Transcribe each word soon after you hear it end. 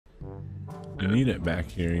You need it back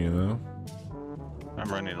here, you know? I'm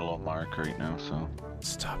running a little mark right now, so.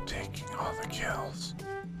 Stop taking all the kills.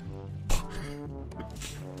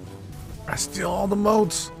 I steal all the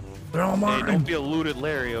moats. They're all mine. Hey, don't be a looted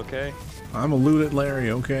Larry, okay? I'm a looted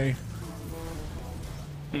Larry, okay?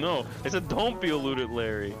 No, I said don't be a looted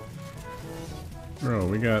Larry. Bro,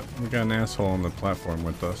 we got an asshole on the platform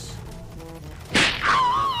with us.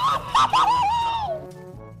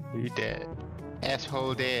 You dead.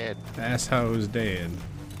 Asshole dead. Asshole's dead.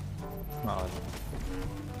 Oh.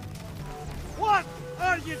 What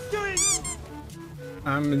are you doing?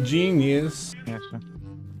 I'm a genius. Yes, sir.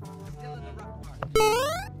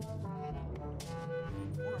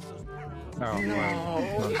 Oh, no.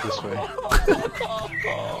 Not this way.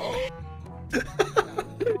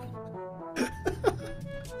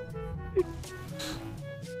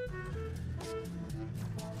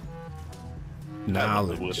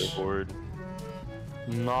 Knowledge.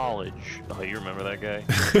 Knowledge. Oh, you remember that guy?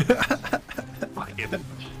 Fucking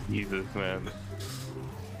Jesus, man.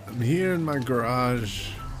 I'm here in my garage.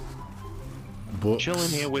 Books. Chilling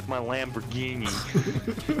here with my Lamborghini.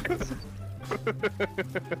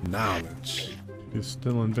 Knowledge. He's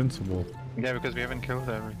still invincible. Yeah, because we haven't killed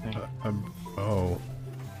everything. Oh.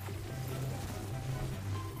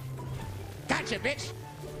 Gotcha, bitch!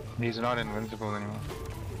 He's not invincible anymore.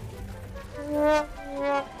 He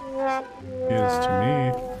is to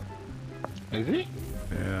me. Is he?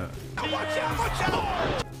 Yeah. Watch out! Watch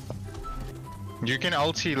out! You can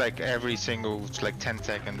ulti like every single like 10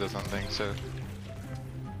 seconds or something, so.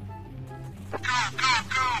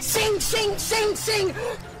 Sing, sing, sing, sing!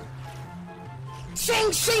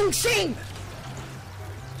 Sing, sing, sing!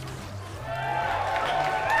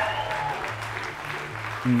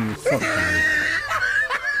 Fuck you.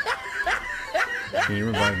 Can you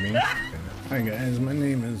revive me? Hi guys, my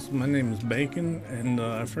name is Bacon, and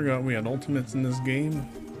I forgot we had ultimates in this game.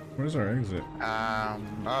 Where's our exit?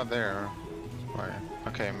 Oh there.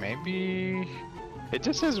 Okay, maybe it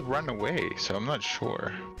just says run away, so I'm not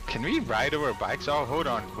sure. Can we ride our bikes? Oh, hold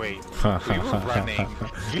on, wait. We were running.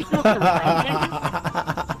 We were running.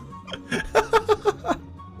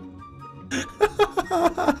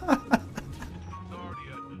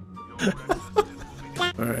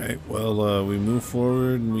 Alright, well, we move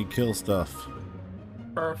forward and we kill stuff.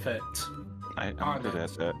 Perfect. I'm good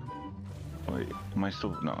at that. Wait, am I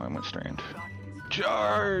still? No, I went strange.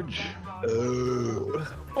 Charge!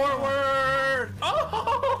 Forward!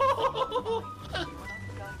 Oh!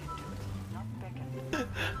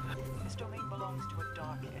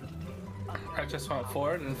 I just went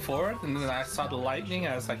forward, and then I saw the lightning,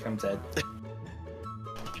 I was like, I'm dead.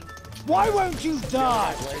 Why won't you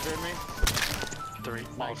die? Laser me? 3,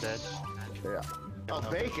 all dead. Yeah. Oh,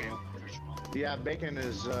 Bacon. Yeah, Bacon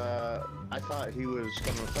is, I thought he was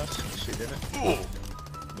coming with us. He didn't.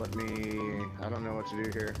 Let me, I don't know what to do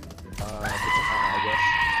here. Katana, I guess.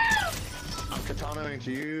 I'm katanaing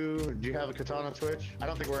to you. Do you have a katana Twitch? I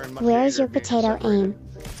don't think we're in much Where's your danger potato being aim?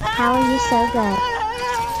 How are you so good?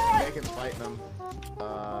 Bacon's fighting them. I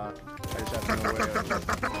just have to know where.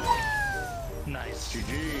 Nice.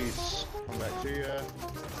 GG's. Come back to you.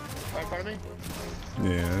 Right in front of me?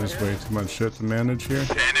 Yeah, there's way too much shit to manage here.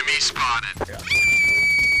 Enemy spotted.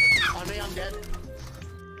 Yeah. On me, I'm dead.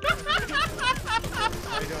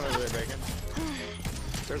 How you doing over there, Bacon?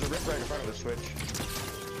 There's a rip right in front of the switch.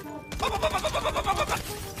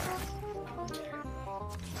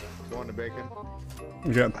 Going to Bacon.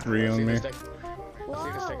 You got 3 on me. I see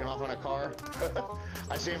this taking off on a car.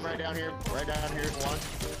 I see him right down here. Right down here is one.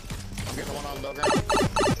 I'm getting the one on low ground.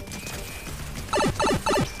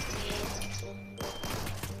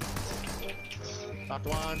 Knocked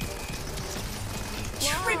one.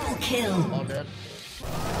 Triple kill. All dead.